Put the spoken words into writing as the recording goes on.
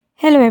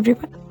Hello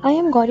everyone I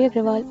am Gauri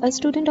Agrawal, a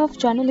student of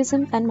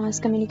journalism and mass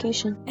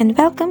communication. and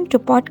welcome to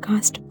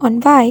podcast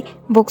on why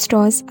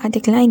bookstores are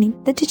declining.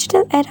 The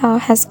digital era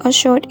has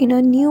ushered in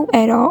a new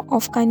era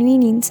of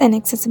convenience and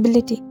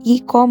accessibility.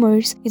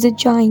 E-commerce is a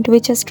giant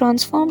which has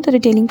transformed the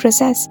retailing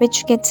process,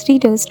 which gets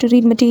readers to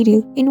read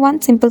material in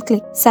one simple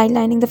click,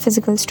 sidelining the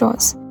physical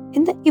stores.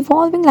 In the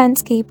evolving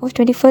landscape of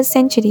 21st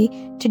century,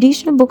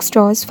 traditional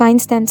bookstores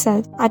finds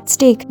themselves at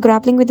stake,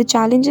 grappling with the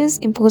challenges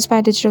imposed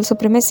by digital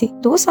supremacy.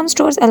 Though some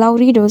stores allow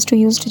readers to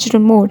use digital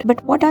mode,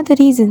 but what are the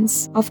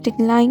reasons of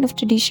decline of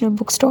traditional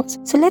bookstores?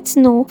 So let's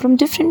know from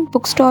different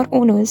bookstore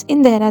owners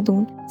in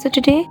Dehradun. So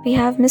today we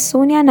have Miss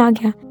Sonia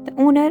Nagia, the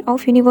owner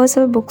of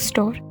Universal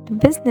Bookstore. The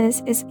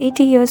business is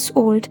 80 years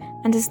old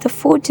and is the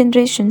fourth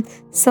generation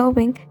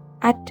serving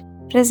at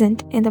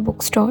present in the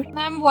bookstore.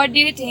 Ma'am, what do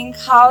you think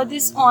how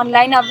this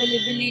online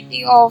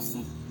availability of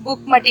book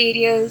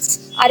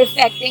materials are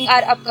affecting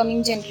our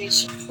upcoming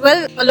generation?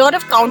 Well, a lot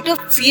of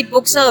counterfeit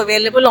books are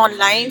available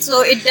online,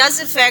 so it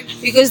does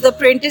affect because the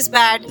print is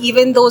bad.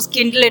 Even those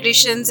Kindle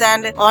editions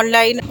and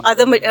online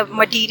other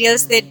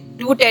materials, they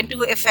do tend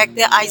to affect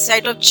the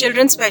eyesight of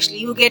children,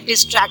 especially who get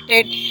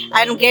distracted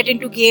and get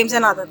into games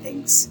and other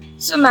things.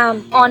 So,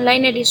 ma'am,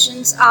 online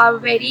editions are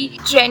very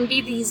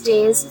trendy these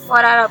days for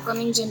our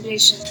upcoming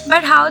generation.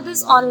 But how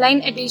these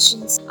online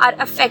editions are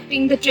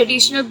affecting the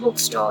traditional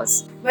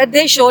bookstores? But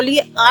they surely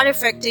are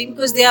affecting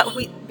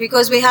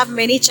because we have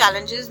many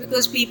challenges,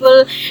 because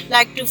people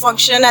like to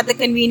function at the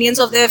convenience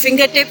of their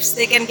fingertips.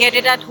 They can get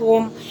it at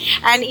home,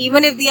 and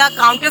even if they are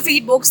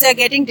counterfeit books, they are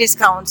getting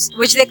discounts,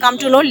 which they come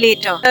to know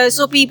later.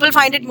 So people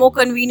find it more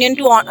convenient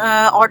to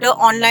order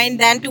online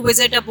than to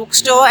visit a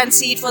bookstore and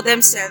see it for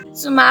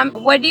themselves. So, ma'am,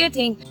 what do you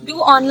think? Do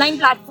online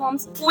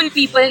platforms fool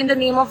people in the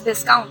name of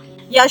discount?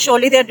 Yeah,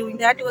 surely they're doing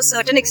that to a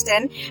certain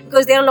extent,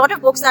 because there are a lot of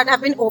books that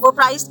have been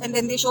overpriced and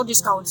then they show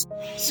discounts.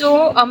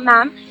 So,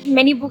 ma'am,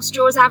 many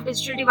bookstores have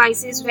digital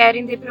devices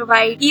wherein they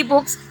provide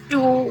e-books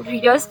to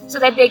readers so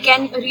that they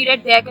can read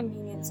at their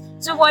convenience.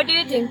 So, what do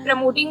you think?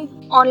 Promoting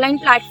online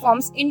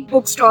platforms in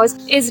bookstores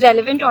is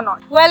relevant or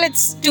not? Well,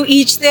 it's to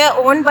each their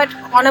own, but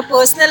on a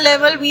personal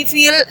level, we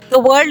feel the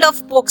world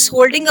of books,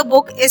 holding a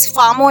book, is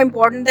far more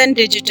important than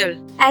digital.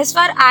 As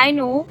far I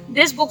know,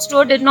 this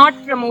bookstore did not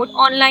promote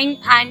online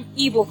and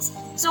e-books.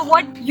 So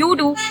what you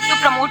do to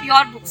promote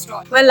your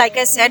bookstore? Well, like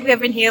I said, we have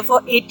been here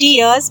for 80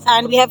 years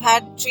and we have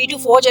had 3 to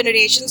 4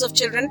 generations of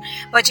children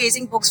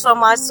purchasing books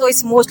from us. So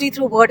it's mostly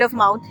through word of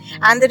mouth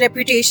and the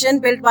reputation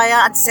built by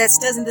our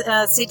ancestors in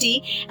the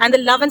city and the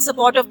love and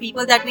support of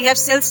people that we have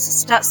still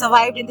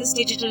survived in this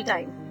digital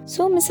time.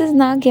 So, Mrs.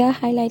 Nagia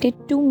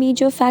highlighted two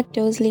major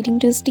factors leading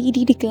to a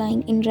steady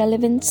decline in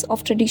relevance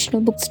of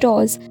traditional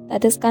bookstores,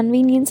 that is,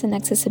 convenience and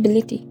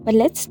accessibility. But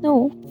let's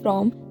know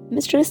from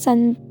Mr.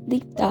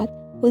 Sandeep Dutt,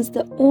 who is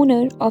the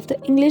owner of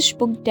the English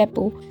Book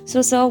Depot.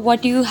 So, sir,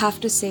 what do you have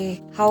to say?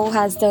 How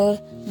has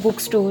the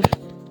bookstore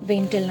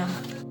been till now?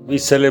 We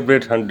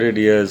celebrate 100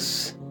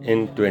 years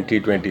in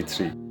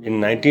 2023.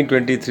 In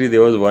 1923,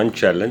 there was one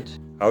challenge.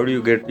 How do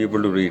you get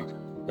people to read?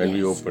 When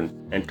we opened.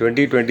 And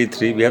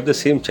 2023, we have the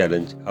same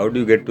challenge. How do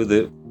you get to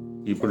the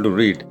people to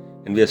read?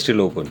 And we are still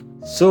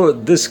open. So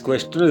this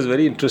question is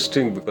very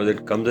interesting because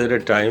it comes at a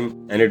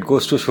time and it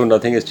goes to show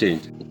nothing has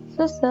changed.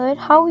 So, sir,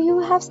 how you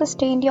have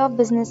sustained your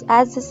business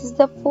as this is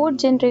the fourth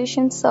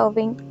generation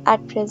serving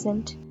at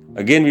present?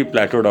 Again, we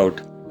plateaued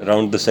out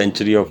around the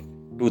century of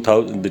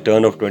 2000, the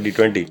turn of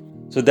 2020.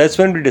 So that's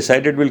when we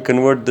decided we'll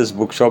convert this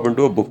bookshop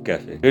into a book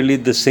cafe. Really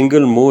the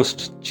single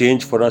most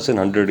change for us in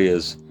 100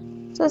 years.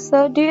 So,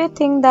 sir, do you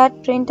think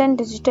that print and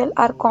digital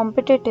are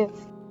competitive?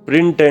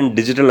 Print and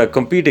digital are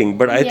competing,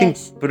 but I think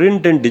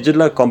print and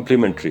digital are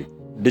complementary.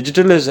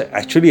 Digital has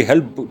actually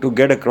helped to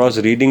get across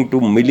reading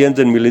to millions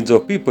and millions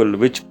of people,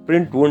 which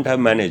print won't have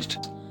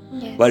managed.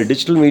 Yes. While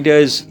digital media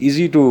is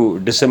easy to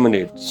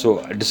disseminate.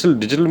 So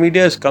digital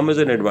media has come as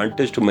an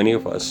advantage to many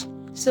of us.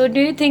 So, do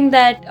you think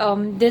that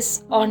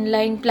this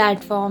online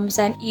platforms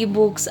and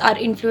e-books are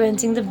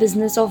influencing the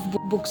business of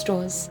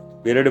bookstores?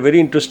 We're at a very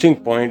interesting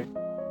point.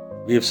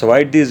 We have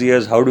survived these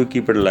years, how do we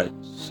keep it alive?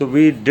 So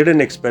we did an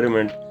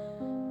experiment.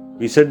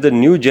 We said the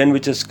new gen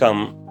which has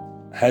come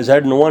has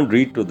had no one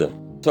read to them.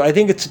 So I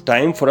think it's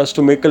time for us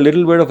to make a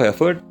little bit of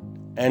effort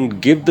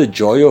and give the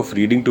joy of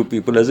reading to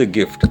people as a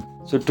gift.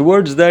 So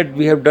towards that,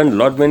 we have done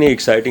many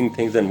exciting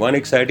things, and one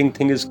exciting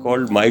thing is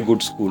called My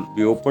Good School.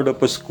 We opened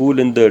up a school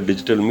in the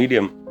digital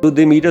medium. So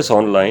they meet us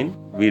online,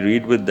 we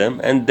read with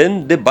them, and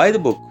then they buy the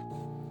book.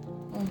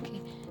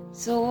 Okay.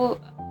 So,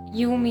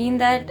 you mean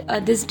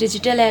that this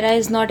digital era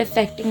is not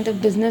affecting the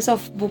business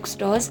of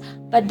bookstores,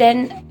 but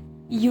then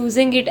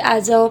using it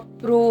as a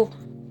pro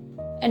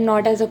and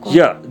not as a con?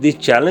 Yeah, the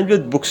challenge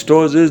with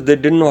bookstores is they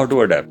didn't know how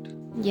to adapt.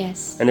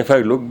 Yes. And if I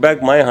look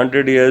back my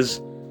 100 years,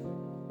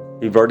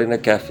 we brought in a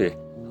cafe.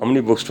 How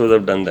many bookstores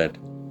have done that?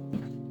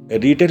 A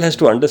retail has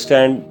to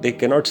understand they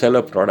cannot sell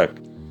a product.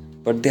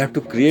 but they have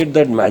to create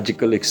that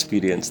magical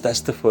experience.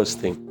 That's the first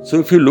thing. So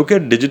if you look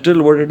at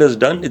digital, what it has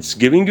done, it's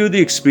giving you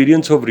the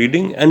experience of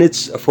reading and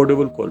it's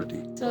affordable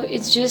quality. So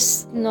it's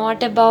just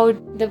not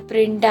about the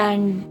print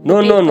and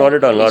No, paper. not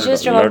at all. It's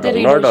just about the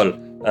Not at all.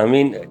 readership. I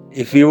mean,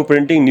 if we were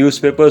printing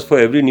newspapers for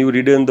every new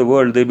reader in the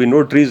world, there'd be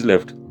no trees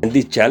left. And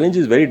the challenge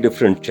is very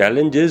different.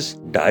 Challenge is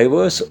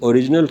diverse,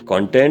 original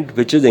content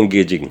which is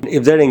engaging.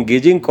 If that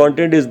engaging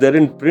content is there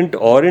in print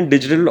or in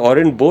digital or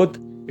in both,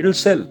 it'll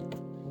sell.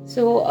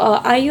 So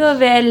are you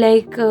aware,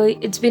 like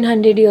it's been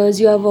 100 years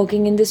you are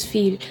working in this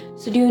field.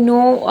 So do you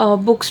know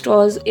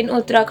bookstores in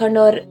Uttarakhand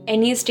or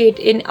any state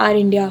in our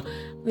India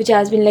which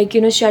has been like,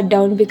 shut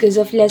down because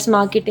of less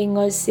marketing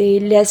or say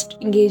less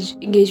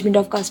engagement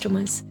of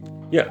customers?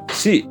 Yeah,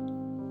 see,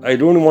 I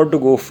don't want to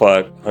go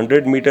far.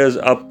 100 meters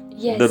up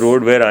the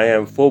road where I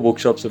am, 4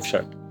 bookshops have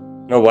shut.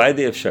 Now, why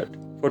they have shut?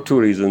 For 2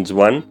 reasons.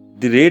 One,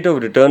 the rate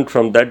of return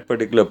from that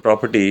particular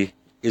property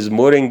is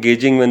more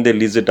engaging when they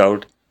lease it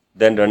out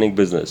than running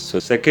business. So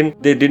second,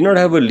 they did not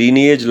have a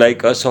lineage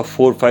like us of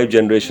 4 or 5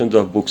 generations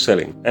of book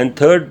selling. And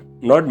third,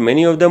 not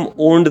many of them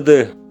owned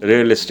the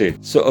real estate.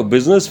 So a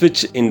business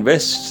which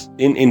invests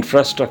in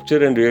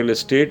infrastructure and real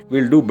estate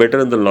will do better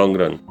in the long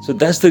run. So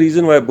that's the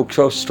reason why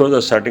bookshop stores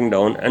are shutting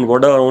down, and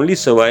what are only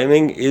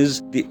surviving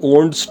is the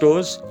owned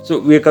stores. So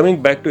we are coming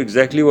back to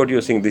exactly what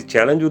you're saying. The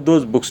challenge with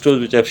those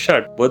bookstores which have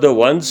shut were the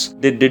ones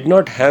they did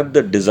not have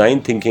the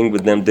design thinking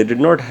with them. They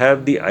did not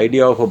have the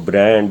idea of a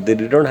brand. They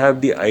did not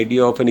have the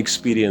idea of an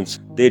experience.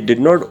 They did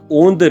not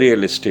own the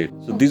real estate.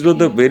 So these were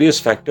the various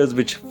factors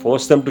which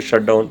forced them to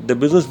shut down. The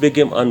business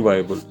became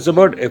unviable. It's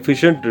about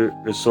efficient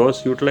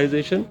resource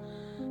utilization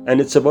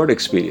and it's about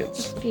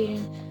experience.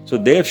 So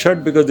they have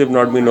shut because they've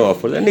not been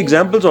offered. And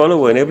examples all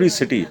over in every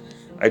city.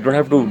 I don't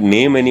have to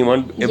name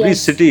anyone. Every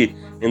city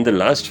in the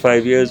last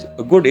 5 years,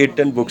 a good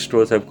 8-10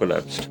 bookstores have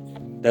collapsed.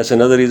 That's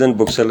another reason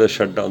booksellers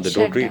shut down. They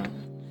don't read.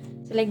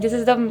 So like this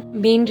is the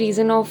main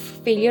reason of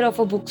failure of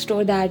a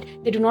bookstore, that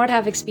they do not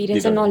have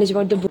experience and knowledge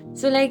about the book.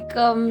 So like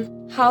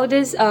how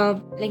this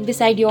like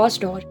beside your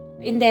store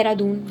in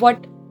Dehradun,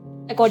 what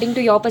according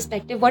to your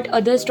perspective, what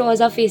other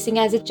stores are facing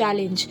as a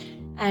challenge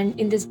and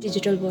in this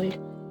digital world?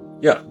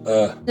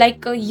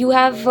 Like you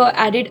have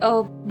added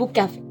a book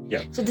cafe.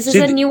 So this is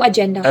a new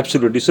agenda.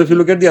 Absolutely. So if you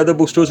look at the other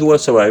bookstores who are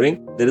surviving,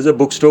 there is a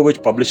bookstore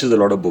which publishes a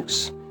lot of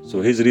books.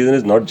 So his reason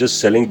is not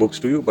just selling books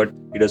to you, but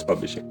he does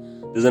publishing.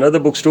 There's another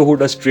bookstore who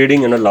does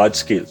trading on a large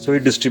scale. So he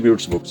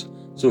distributes books.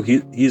 So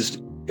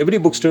every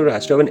bookstore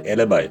has to have an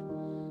alibi.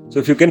 So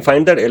if you can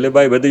find that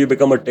alibi, whether you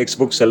become a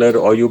textbook seller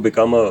or you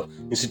become a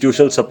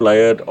institutional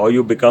supplier or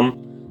you become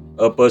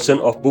a person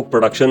of book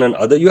production and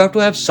other, you have to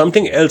have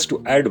something else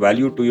to add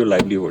value to your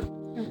livelihood.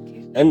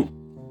 And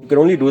you can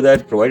only do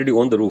that provided you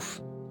own the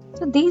roof.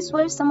 So these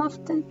were some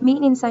of the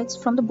main insights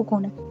from the book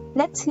owner.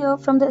 Let's hear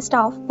from the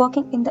staff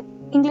working in the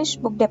English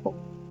book depot.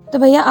 तो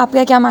भैया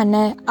आपका क्या मानना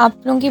है, आप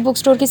लोगों की book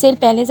store की सेल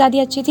पहले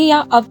ज़्यादा अच्छी थी या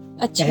अब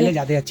अच्छी है? पहले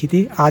ज़्यादा अच्छी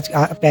थी. आज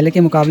पहले के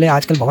मुकाबले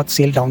आजकल बहुत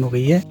सेल डाउन हो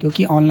गई है,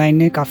 क्योंकि ऑनलाइन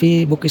ने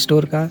काफ़ी बुक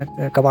स्टोर का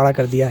कबाड़ा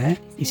कर दिया है.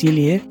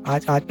 इसीलिए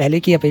आज पहले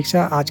की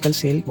अपेक्षा आजकल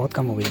सेल बहुत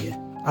कम हो गई है.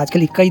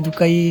 आजकल इक्का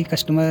दुक्का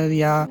कस्टमर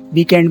या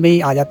वीकेंड में ही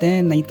आ जाते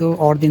हैं, नहीं तो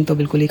और दिन तो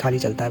बिल्कुल ही खाली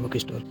चलता है बुक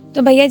स्टोर.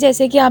 तो भैया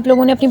जैसे कि आप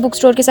लोगों ने अपनी बुक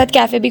स्टोर के साथ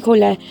कैफ़े भी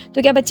खोला है,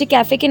 तो क्या बच्चे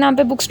कैफ़े के नाम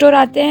पे बुक स्टोर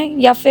आते हैं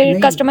या फिर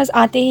कस्टमर्स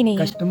आते ही नहीं?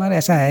 कस्टमर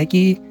ऐसा है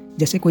कि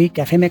जैसे कोई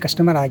कैफ़े में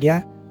कस्टमर आ गया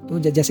तो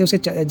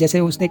जैसे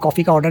उसने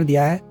कॉफ़ी का ऑर्डर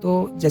दिया है,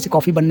 तो जैसे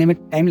कॉफ़ी बनने में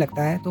टाइम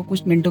लगता है तो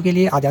कुछ मिनटों के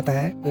लिए आ जाता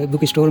है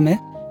बुक स्टोर में.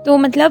 तो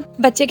मतलब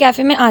बच्चे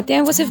कैफ़े में आते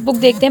हैं, वो सिर्फ बुक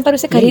देखते हैं पर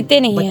उसे खरीदते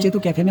नहीं हैं. बच्चे तो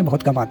कैफ़े में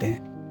बहुत कम आते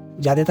हैं,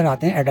 ज़्यादातर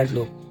आते हैं एडल्ट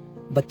लोग.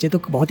 बच्चे तो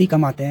बहुत ही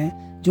कम आते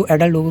हैं. जो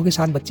एडल्ट लोगों के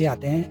साथ बच्चे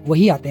आते हैं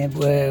वही आते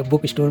हैं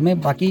बुक स्टोर में,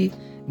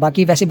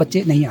 बाकी वैसे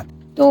बच्चे नहीं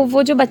आते. तो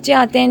वो जो बच्चे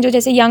आते हैं जो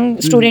जैसे यंग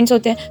स्टूडेंट्स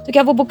होते हैं, तो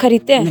क्या वो बुक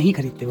खरीदते हैं? नहीं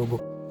खरीदते. वो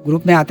बुक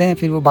ग्रुप में आते हैं,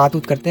 फिर वो बात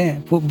करते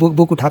हैं,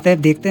 बुक उठाते हैं,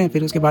 देखते हैं,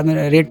 फिर उसके बाद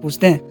में रेट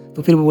पूछते हैं,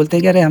 तो फिर वो बोलते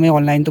हैं कि अरे हमें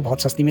ऑनलाइन तो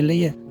बहुत सस्ती मिल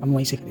रही है, हम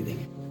वहीं से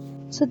खरीदेंगे.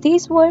 So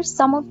these were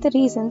some of the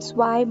reasons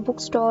why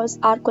bookstores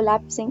are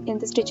collapsing in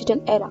this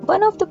digital era.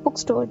 One of the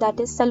bookstore,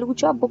 that is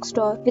Saluja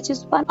bookstore, which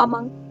is one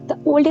among the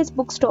oldest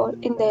bookstore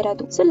in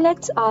Dehradun. So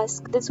let's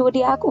ask the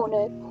Zodiac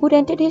owner who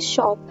rented his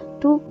shop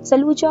to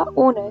Saluja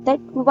owner that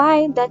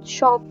why that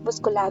shop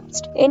was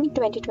collapsed in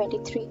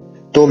 2023.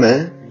 तो मैं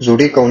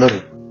Zodiac का owner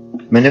हूँ.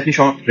 मैंने अपनी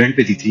shop rent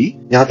पे दी थी.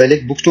 यहाँ पहले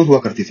एक बुक स्टोर हुआ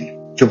करती थी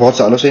जो बहुत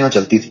सालों से यहाँ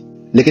चलती थी,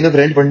 लेकिन अब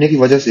रेंट बढ़ने की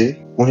वजह से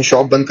उन्हें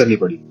शॉप बंद करनी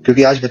पड़ी,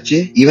 क्योंकि आज बच्चे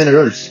इवन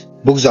एडल्ट्स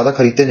बुक्स ज्यादा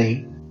खरीदते नहीं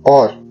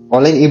और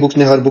ऑनलाइन ई बुक्स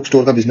ने हर बुक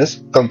स्टोर का बिजनेस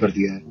कम कर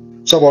दिया है.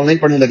 सब ऑनलाइन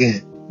पढ़ने लगे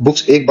हैं.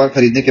 बुक्स एक बार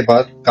खरीदने के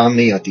बाद काम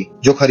नहीं आती.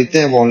 जो खरीदते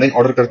हैं वो ऑनलाइन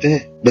ऑर्डर करते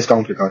हैं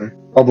डिस्काउंट के कारण,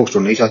 और बुक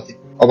स्टोर नहीं चाहते.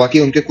 और बाकी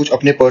उनके कुछ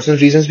अपने पर्सनल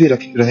रीजंस भी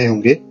रहे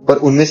होंगे, पर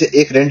उनमें से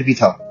एक रेंट भी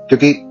था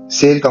क्योंकि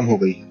सेल कम हो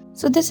गई है.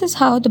 So this is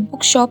how the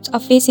bookshops are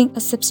facing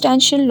a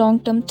substantial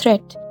long-term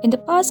threat. In the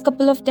past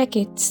couple of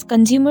decades,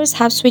 consumers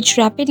have switched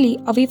rapidly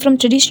away from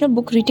traditional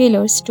book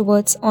retailers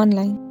towards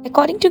online.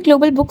 According to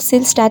global book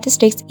sales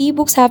statistics,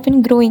 e-books have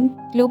been growing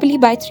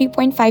globally by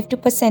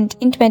 3.52%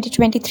 in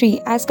 2023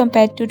 as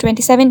compared to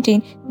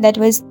 2017, that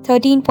was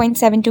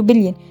 13.72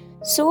 billion.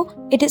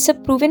 So, it is a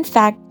proven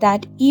fact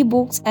that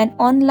e-books and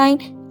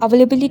online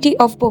availability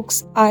of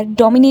books are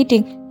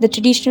dominating the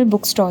traditional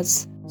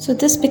bookstores. So,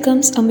 this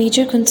becomes a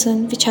major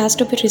concern which has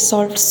to be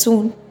resolved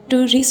soon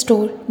to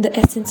restore the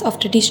essence of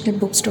traditional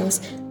bookstores.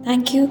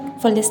 Thank you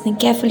for listening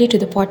carefully to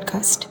the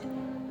podcast.